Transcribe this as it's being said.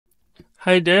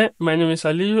Hi there, my name is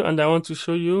Aliyu, and I want to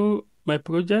show you my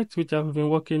project, which I've been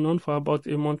working on for about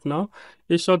a month now.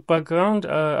 A short background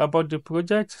about the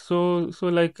project.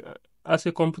 As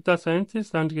a computer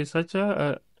scientist and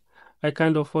researcher, I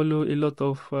kind of follow a lot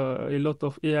of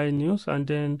AI news, and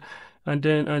then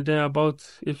about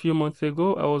a few months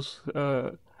ago,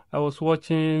 I was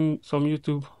watching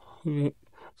vi-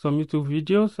 some YouTube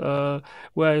videos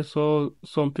where I saw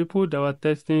some people that were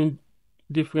testing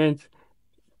different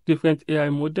different AI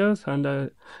models, and I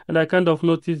kind of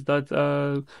noticed that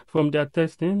from their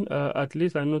testing, at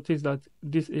least I noticed that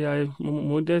these AI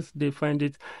models, they find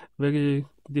it very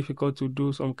difficult to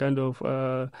do some kind of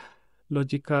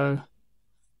logical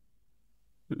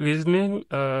reasoning,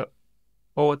 or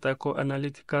what I call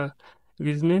analytical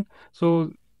reasoning.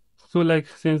 So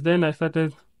since then I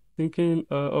started thinking,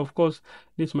 of course,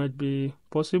 this might be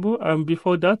possible. And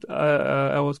before that,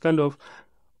 I was kind of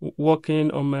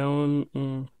working on my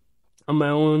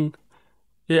own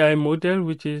AI model,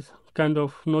 which is kind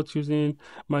of not using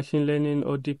machine learning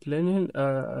or deep learning.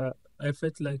 I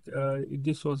felt like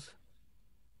this was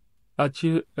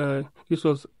achievable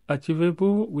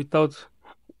without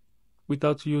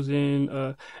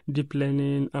using deep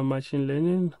learning and machine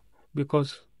learning,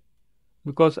 because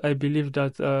I believe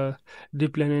that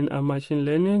deep learning and machine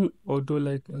learning, although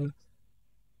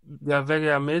they are very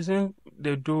amazing.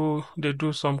 They do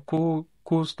some cool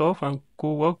stuff and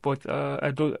cool work, but I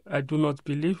do not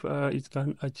believe it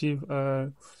can achieve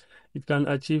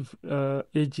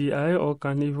AGI, or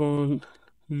can even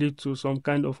lead to some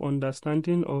kind of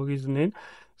understanding or reasoning.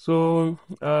 So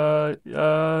I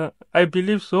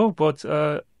believe so, but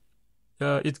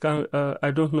it can. I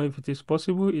don't know if it is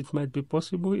possible. It might be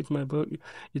possible. It might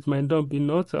not be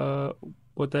not.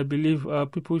 But I believe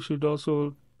people should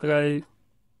also try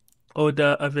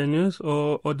other avenues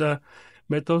or other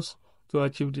methods to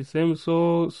achieve the same.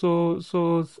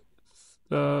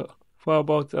 Uh, for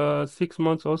about 6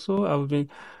 months or so, I've been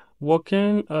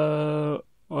working on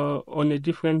a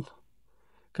different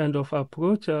kind of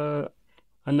approach, and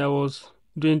I was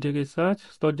doing the research,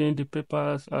 studying the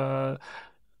papers,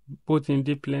 both in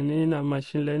deep learning and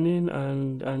machine learning,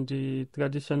 and the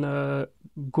traditional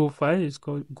GoFi is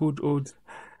called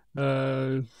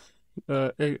uh,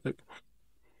 uh,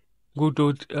 good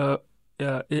old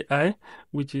AI,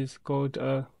 which is called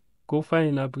GoFi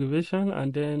in abbreviation,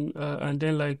 and then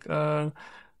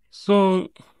so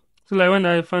when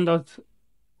I found out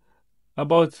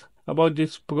about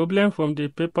this problem from the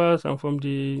papers and from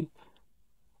the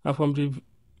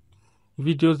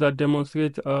videos that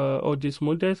demonstrate all these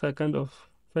models, I kind of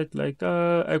felt like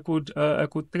I could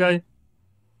try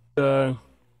uh,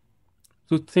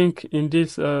 to think in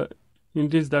this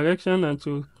direction, and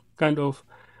to kind of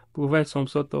provide some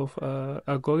sort of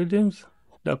algorithms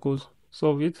that could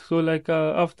solve it. So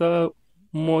after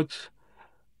much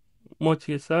much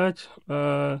research,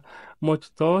 much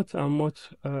thought, and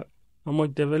much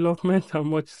development, and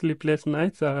much sleepless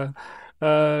nights, I've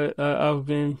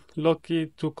been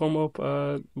lucky to come up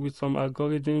with some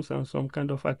algorithms and some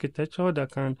kind of architecture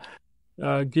that can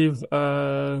give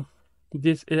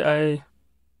this AI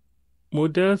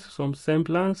models some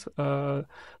semblance of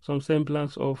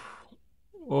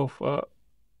uh,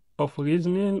 of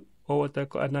reasoning, or what I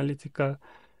call analytical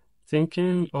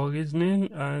thinking or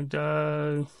reasoning, and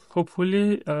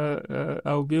hopefully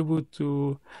I'll be able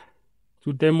to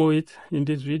demo it in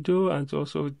this video, and to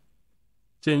also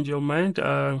change your mind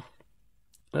uh,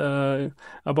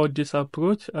 about this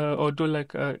approach. Although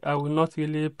I will not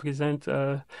really present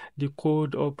the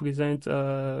code or present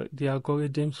the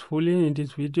algorithms fully in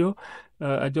this video.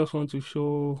 I just want to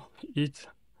show it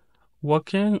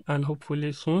working, and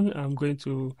hopefully soon I'm going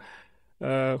to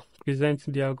present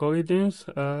the algorithms,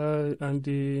 and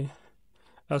the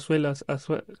as well as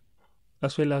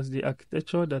the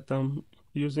architecture that I'm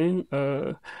using.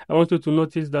 I want you to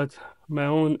notice that my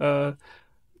own the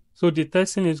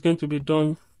testing is going to be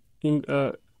done in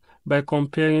by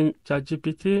comparing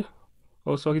ChatGPT.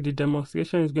 Or sorry, the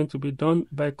demonstration is going to be done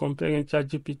by comparing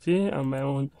ChatGPT and my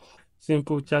own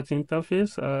simple chat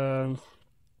interface.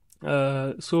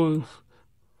 Yeah,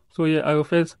 I will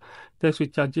first test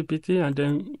with ChatGPT, and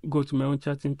then go to my own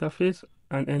chat interface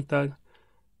and enter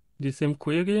the same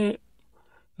query,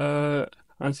 uh,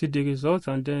 and see the results,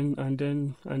 and then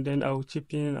I will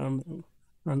chip in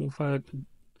and offer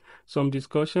some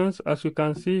discussions. As you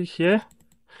can see here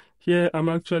I'm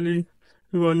actually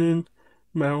running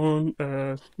my own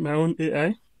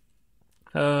AI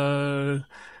uh,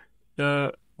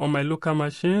 on my local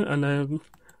machine, and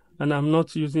I'm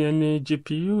not using any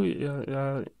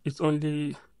GPU. It's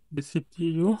only the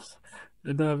CPU.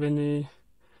 I don't have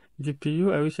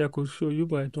GPU. I wish I could show you,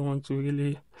 but I don't want to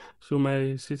really show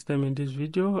my system in this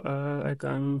video. I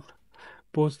can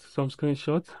post some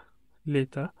screenshots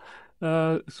later.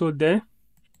 So then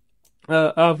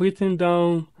I've written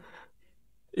down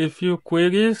a few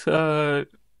queries that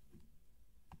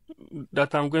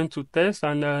I'm going to test,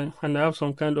 and I have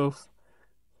some kind of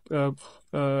uh,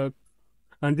 uh,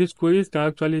 and these queries can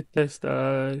actually test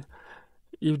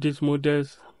if these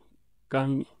models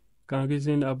can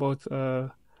reason about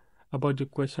the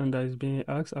question that is being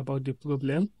asked about the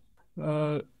problem.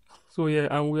 Uh, so yeah,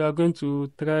 and we are going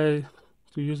to try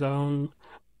to use our own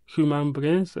human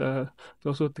brains to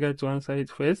also try to answer it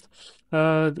first.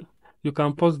 Uh, you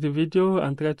can pause the video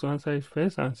and try to answer it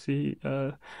first and see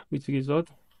which result.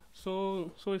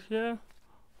 So here,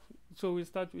 so we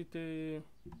start with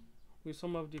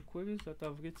some of the queries that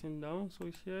I've written down. So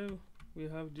here we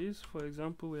have this. For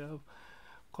example, we have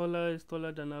Kola is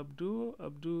taller than Abdul.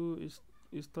 Abdul is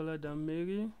taller than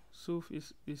Mary. Suf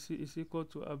is equal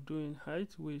to Abdul in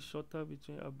height, who is shorter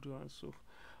between Abdul and Suf.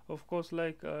 Of course,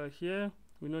 like here,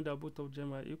 we know that both of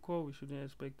them are equal. We shouldn't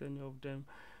expect any of them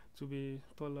to be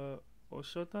taller or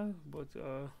shorter. But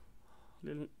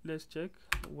let's check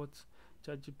what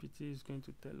ChatGPT is going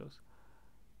to tell us.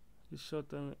 It's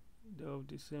shorter, they're of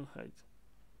the same height.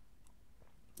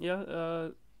 Yeah.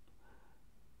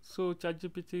 So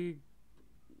ChatGPT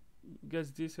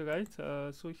gets this right.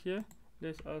 So here,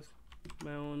 let's ask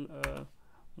my own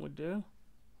model.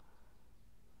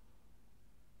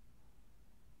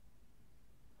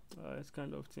 It's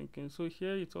kind of thinking. So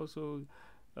here it's also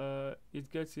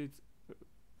it gets it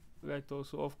right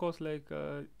also. Of course, like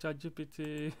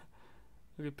ChatGPT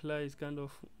reply is kind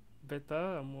of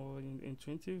better and more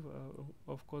intuitive.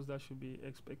 Of course, that should be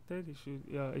expected.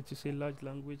 It is a large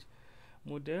language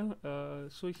model.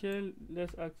 So here,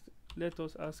 let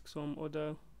us ask some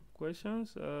other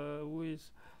questions. Who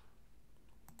is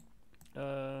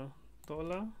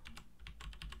taller?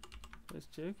 Let's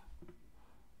check.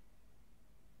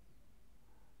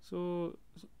 So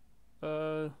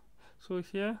uh, so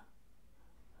here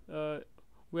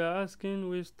we are asking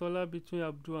who is taller between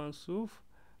Abdul and Suf.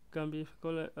 Can be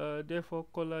therefore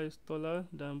Kola is taller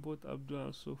than both Abdul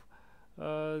and Suf.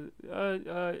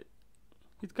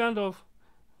 It kind of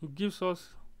gives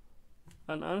us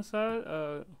an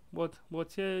answer, but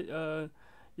here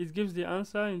it gives the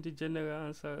answer in the general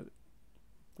answer.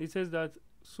 It says that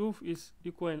Suf is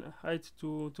equal in height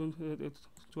to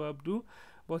Abdul,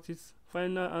 but its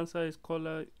final answer is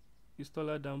Kola is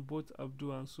taller than both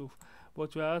Abdul and Suf.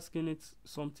 But we are asking it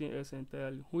something else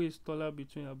entirely. Who is taller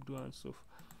between Abdul and Suf?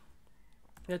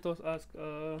 Let us ask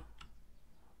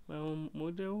my own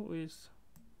model, who is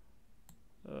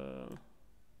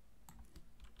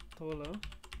taller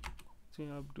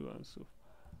between Abdul and Suf.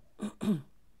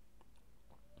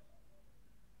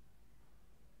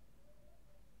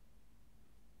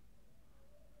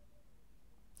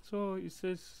 So it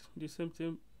says the same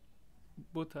thing,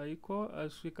 both are equal.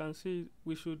 As we can see,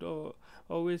 we should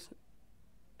always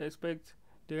expect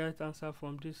the right answer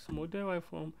from this model, while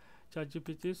from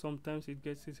ChatGPT sometimes it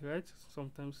gets it right,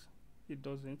 sometimes it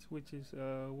doesn't, which is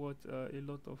what a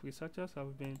lot of researchers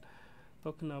have been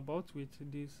talking about with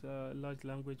these large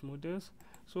language models.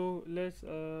 So let's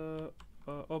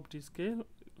up the scale.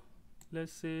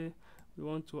 Let's say we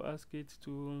want to ask it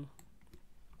to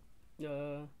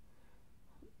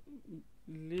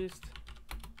list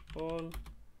all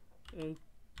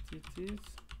entities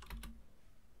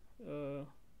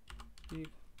big,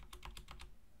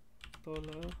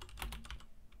 taller,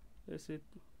 let's say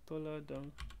taller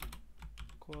than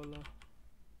Kola.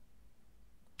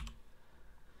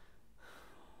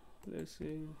 Let's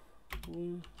say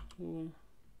who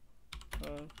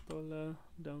are taller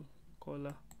than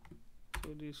Kola.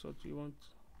 So this is what we want.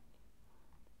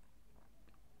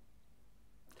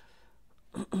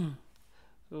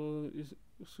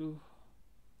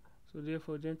 So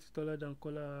therefore the entity taller than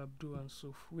Kola, Abdul and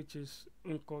Suf, which is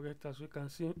incorrect. As we can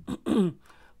see,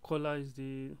 Kola is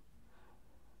the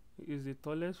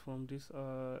tallest from this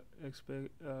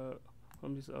experiment,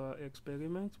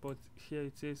 but here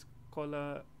it says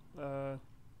Kola, the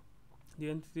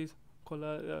entities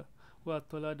Kola who are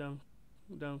taller than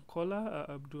Kola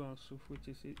are Abdul and Suf, which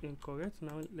is incorrect.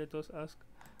 Now let us ask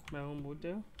my own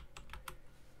model.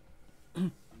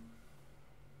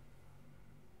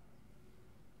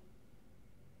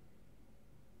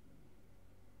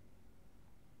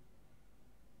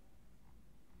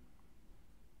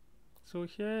 So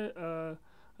here,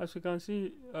 as you can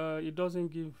see, it doesn't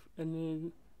give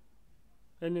any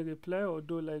reply,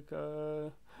 although like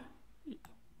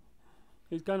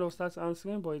it kind of starts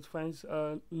answering, but it finds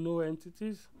no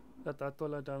entities that are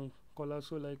taller than color.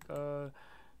 So like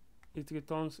it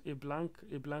returns a blank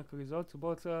result,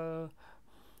 but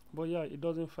yeah, it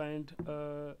doesn't find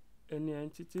any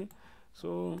entity.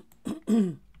 So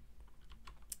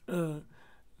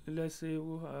let's say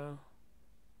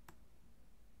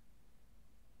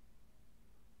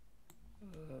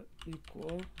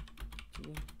equal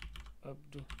to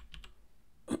Abdul.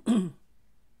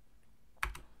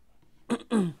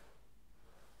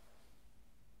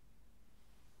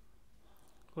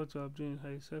 Equal to Abdul in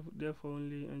itself, therefore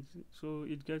only, and so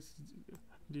it gets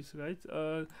this right.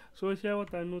 So here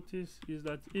what I notice is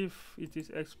that if it is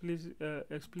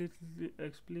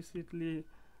explicitly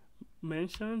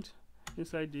mentioned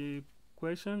inside the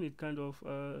question, it kind of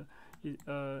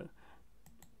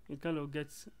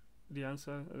gets the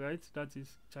answer right. That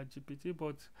is ChatGPT.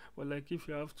 But like if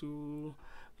you have to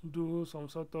do some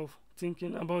sort of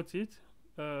thinking about it,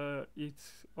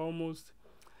 it's almost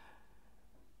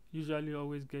usually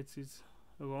always gets it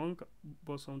wrong,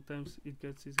 but sometimes it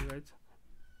gets it right.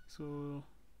 So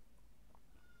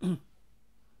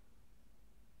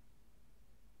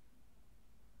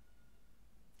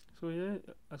so here,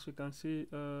 as we can see,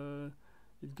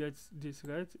 it gets this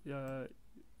right.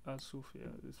 As Sophia.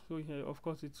 So here, of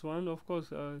course, it's one. Of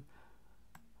course,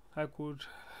 I could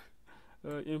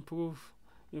improve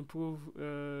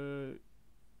the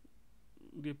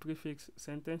prefix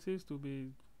sentences to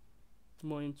be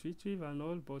more intuitive and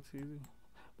all, but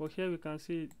here we can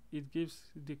see it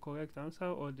gives the correct answer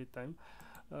all the time.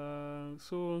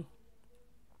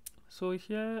 So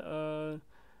here,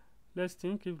 let's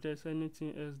think if there's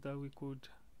anything else that we could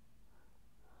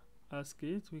ask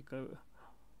it.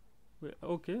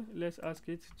 Okay, let's ask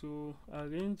it to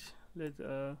arrange. Let's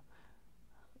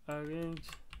arrange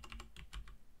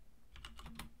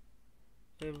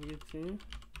everything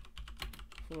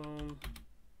from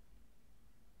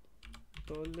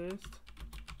tallest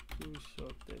to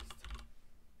shortest.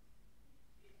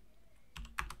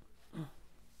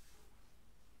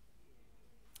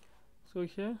 So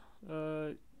here,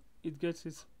 it gets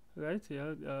it right.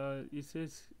 Yeah, it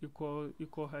says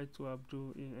equal height to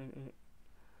Abdul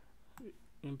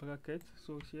in bracket.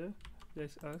 So here,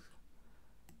 let's ask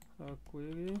a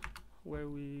query where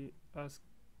we ask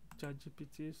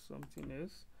ChatGPT something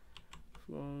else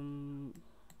from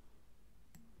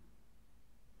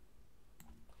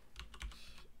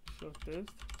shortest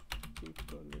to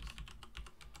tallest.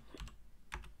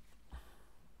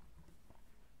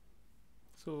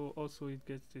 So also it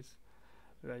gets this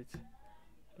right.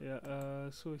 Yeah.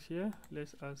 So here,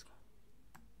 let's ask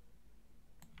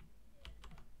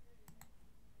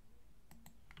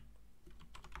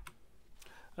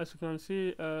as you can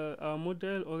see, our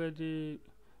model already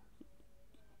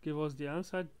gave us the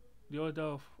answer. The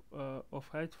order of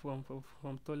height from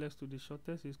tallest to the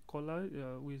shortest is color,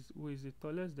 who is the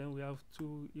tallest. Then we have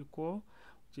two equal,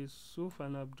 which is Suf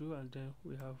and Abdul, and then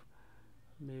we have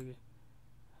Mary.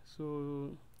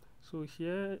 So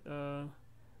here,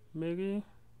 Mary,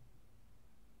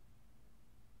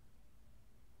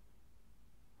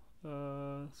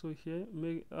 so here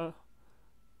Mary,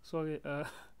 sorry,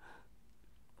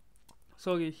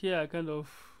 sorry, here I kind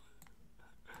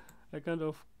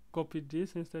of copied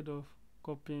this instead of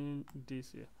copying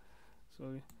this here.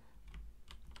 Sorry.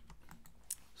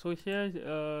 So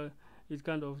here, it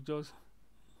kind of just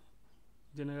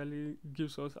generally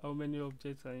gives us how many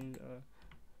objects are in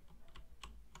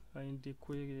the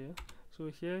query here. So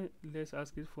here, let's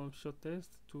ask it from shortest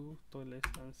to tallest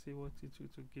and see what it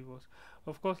will give us.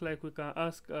 Of course, like we can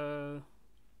ask. So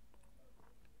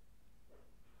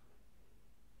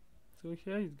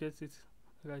here it gets it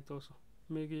right also.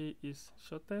 Mary is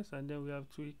shortest, and then we have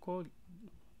two equal,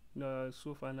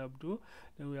 Suf and Abdul.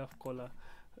 Then we have color.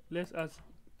 Let's ask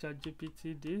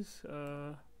ChatGPT this.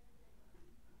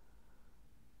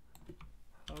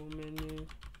 How many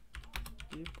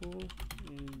people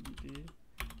in the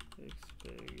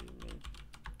experiment?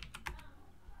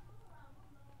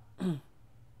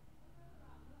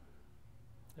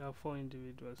 There are 4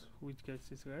 individuals, which gets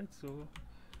this right. So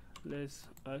let's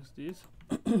ask this.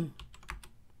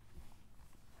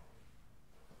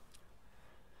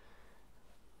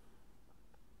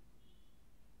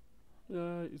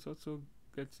 It also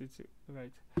gets it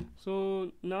right.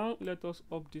 So now let us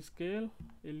up the scale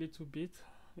a little bit,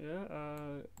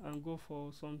 and go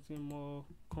for something more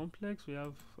complex. We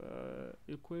have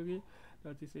a query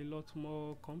that is a lot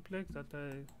more complex that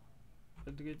I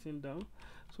had written down.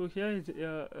 So here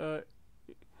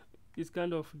it's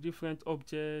kind of different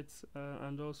objects,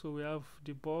 and also we have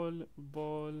the ball,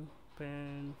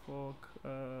 pen, fork,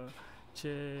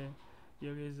 chair,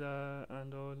 eraser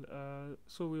and all.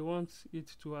 So we want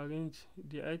it to arrange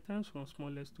the items from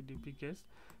smallest to the biggest.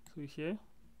 So here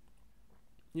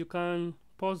you can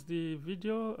pause the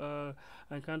video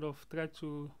and kind of try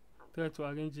to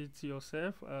arrange it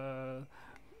yourself,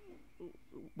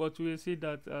 but we will see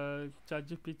that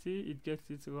ChatGPT, it gets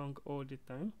it wrong all the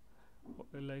time.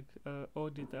 Like all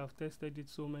the time, I've tested it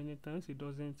so many times, it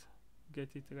doesn't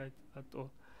get it right at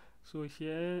all. So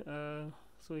here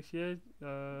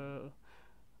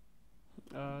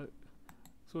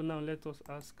so now let us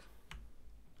ask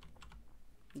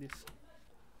this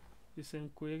the same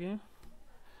query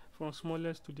from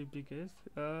smallest to the biggest.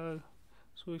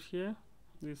 So here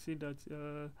you see that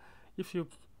if you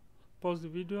pause the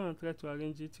video and try to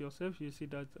arrange it yourself, you see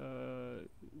that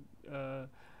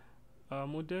our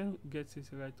model gets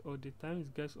it right all the time.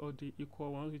 It gets all the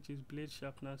equal ones, which is blade,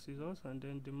 sharpener, scissors, and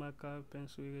then the marker,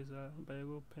 pencil, eraser,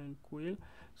 biro, pen, quill.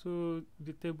 So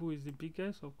the table is the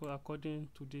biggest, of course, according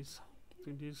to this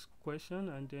question,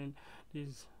 and then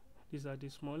these are the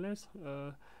smallest.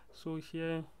 So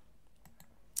here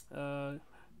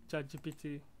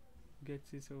ChatGPT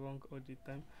gets it wrong all the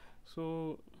time.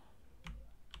 So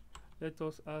let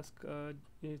us ask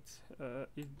it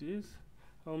this: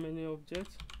 how many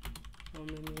objects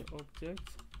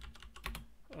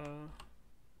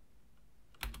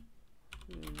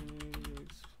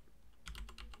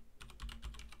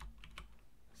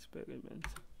experiment.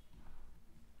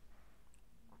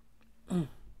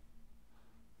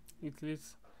 It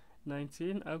lists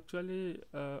 19 actually,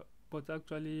 but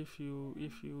actually if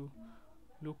you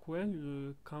look well,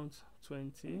 you count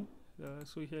 20.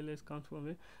 So here let's count from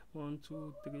it: 1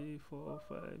 2 3 4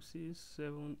 5 6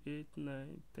 7 8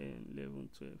 9 10 11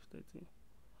 12 13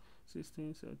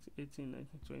 16 17 18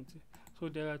 19 20. So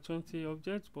there are 20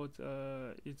 objects, but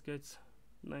it gets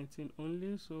 19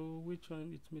 only. So which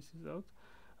one it misses out?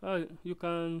 You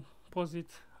can pause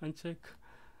it and check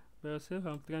by yourself.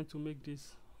 I'm trying to make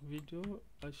this video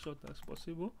as short as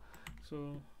possible,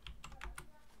 so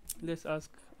let's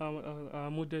ask our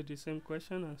model the same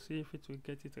question and see if it will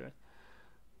get it right.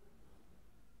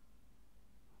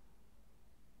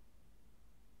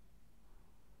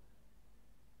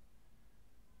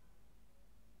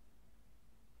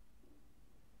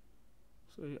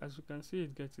 So as you can see,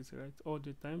 it gets it right all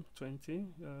the time,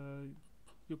 20.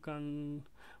 We can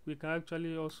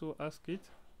actually also ask it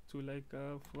to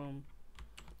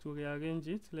to rearrange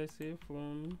it. Let's say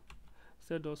from,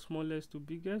 instead of smallest to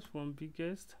biggest, from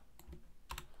biggest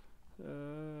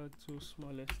to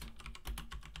smallest.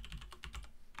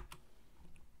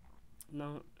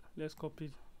 Now let's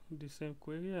copy the same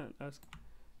query and ask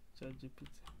ChatGPT.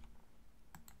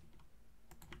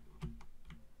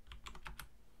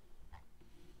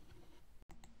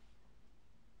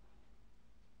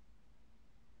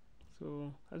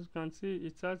 So as you can see,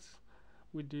 it starts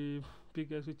with the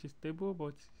biggest, which is table,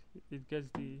 but it gets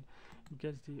the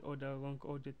order wrong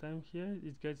all the time. Here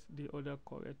it gets the order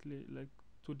correctly, like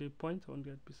to the point,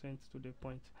 100% to the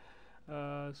point.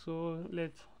 So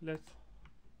let's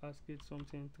ask it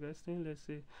something interesting. Let's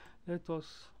say,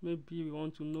 maybe we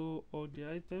want to know all the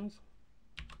items.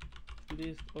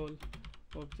 List all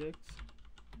objects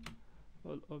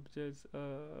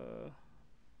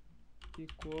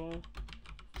equal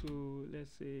to,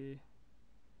 let's say,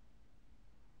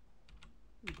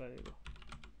 biro.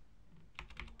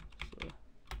 So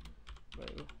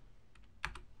biro.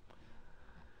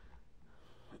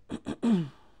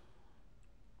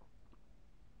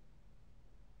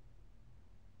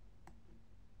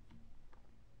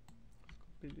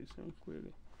 Copy the same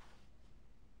query.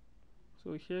 So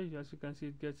here, as you can see,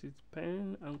 it gets its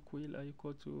pen and quill are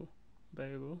equal to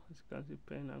biro. As you can see,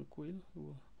 pen and quill,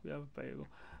 we have biro.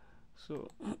 So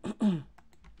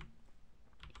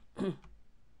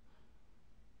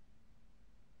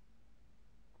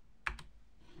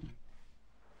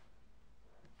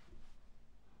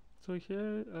so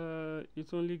here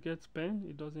it only gets pen,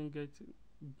 it doesn't get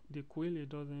the quill, it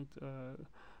doesn't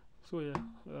so yeah,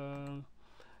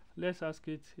 let's ask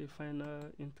it a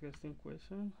final interesting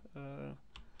question,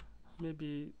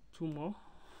 maybe two more.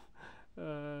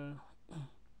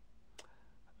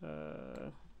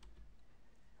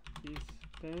 Is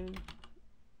pen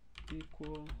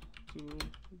equal to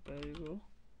biro?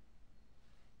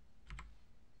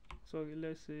 Sorry,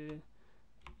 let's say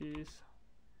is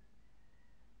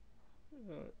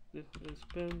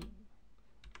pen.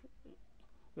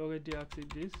 We already asked it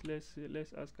this.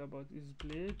 Let's ask about, is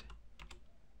blade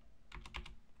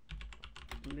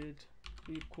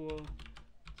equal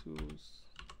to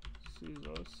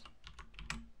scissors?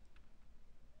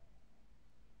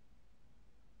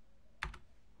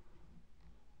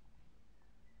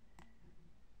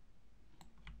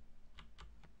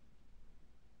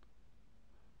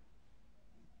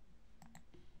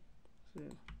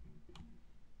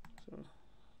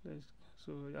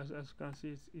 So as you can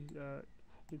see,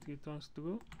 it returns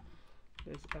true.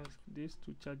 Let's ask this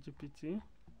to ChatGPT.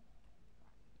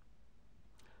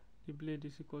 The blade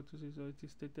is equal to 0, it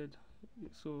is stated,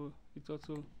 so it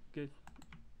also gets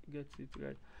it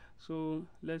right. So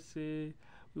let's say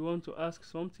we want to ask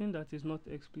something that is not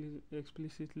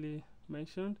explicitly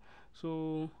mentioned.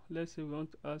 So let's say we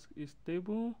want to ask, is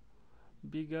table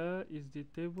bigger, is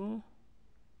table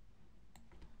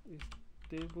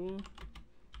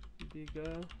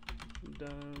bigger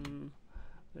than,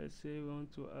 let's say we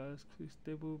want to ask, is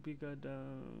table bigger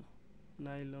than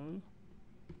nylon?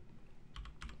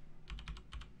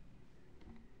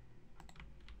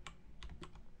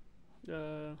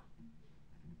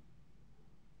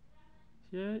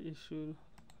 Here it should,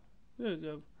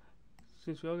 yeah,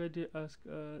 since we already asked,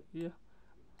 yeah,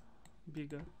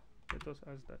 bigger, let us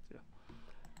ask that. Yeah,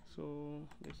 so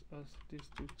let's ask this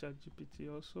to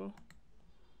ChatGPT also.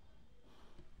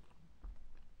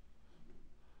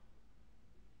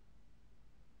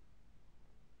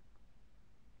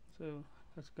 So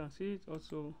as you can see, it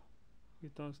also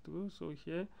returns true. So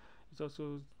here it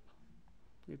also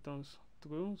returns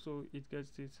true, so it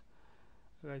gets it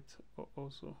right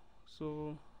also.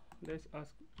 So let's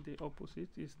ask the opposite,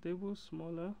 is table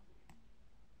smaller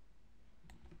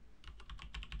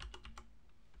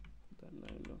than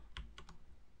nylon?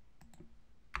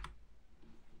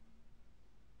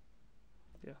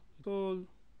 Yeah, so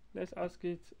let's ask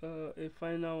it a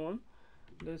final one.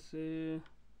 Let's say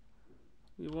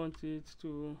we want it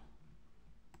to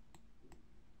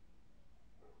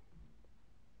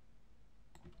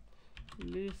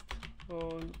list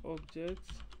all objects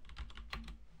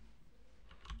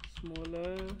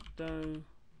smaller than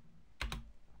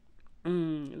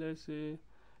let's say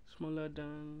smaller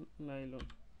than nylon.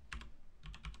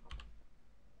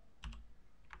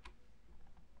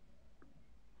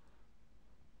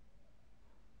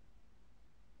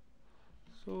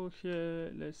 So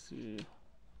here, let's see,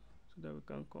 so that we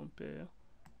can compare.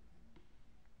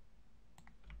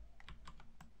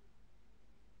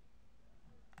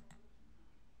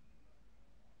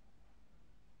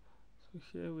 So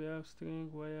here we have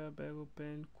string, wire, biro,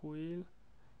 pen, quill,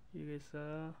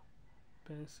 eraser,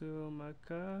 pencil,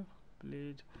 marker,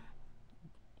 blade.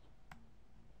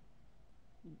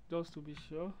 Just to be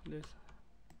sure,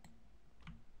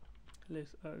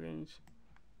 let's arrange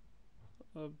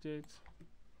objects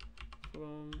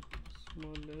from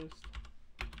smallest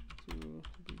to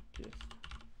biggest,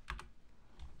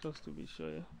 just to be sure,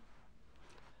 yeah?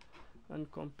 And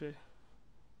compare.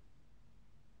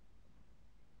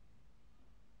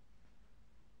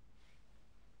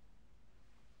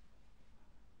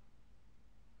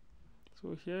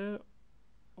 So here,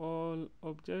 all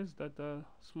objects that are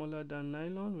smaller than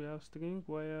nylon, we have string,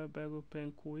 wire, biro,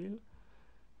 pen, quill,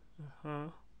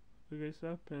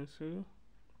 eraser, pencil,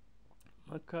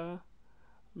 marker,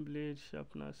 blade,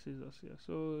 sharpener, scissors here.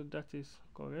 So that is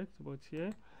correct, but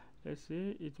here, let's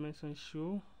say it mentions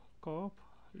shoe, cup,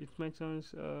 it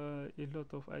mentions a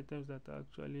lot of items that are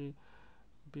actually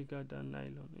bigger than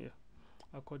nylon here,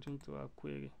 according to our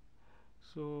query.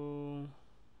 So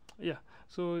yeah,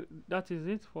 so that is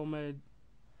it for my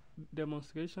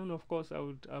demonstration. Of course, I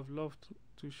would have loved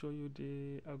to show you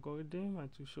the algorithm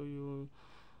and to show you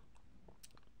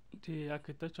the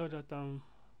architecture that I'm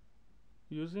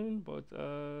using, but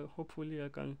hopefully I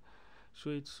can show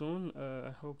it soon.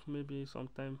 I hope maybe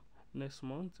sometime next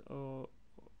month or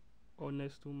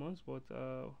next 2 months, but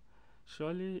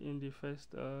surely in the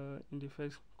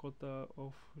first quarter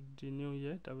of the new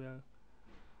year that we are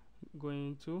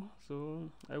going to. So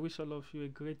I wish all of you a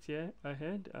great year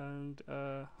ahead, and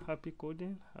happy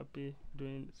coding, happy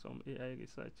doing some AI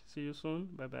research. See you soon.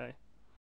 Bye bye.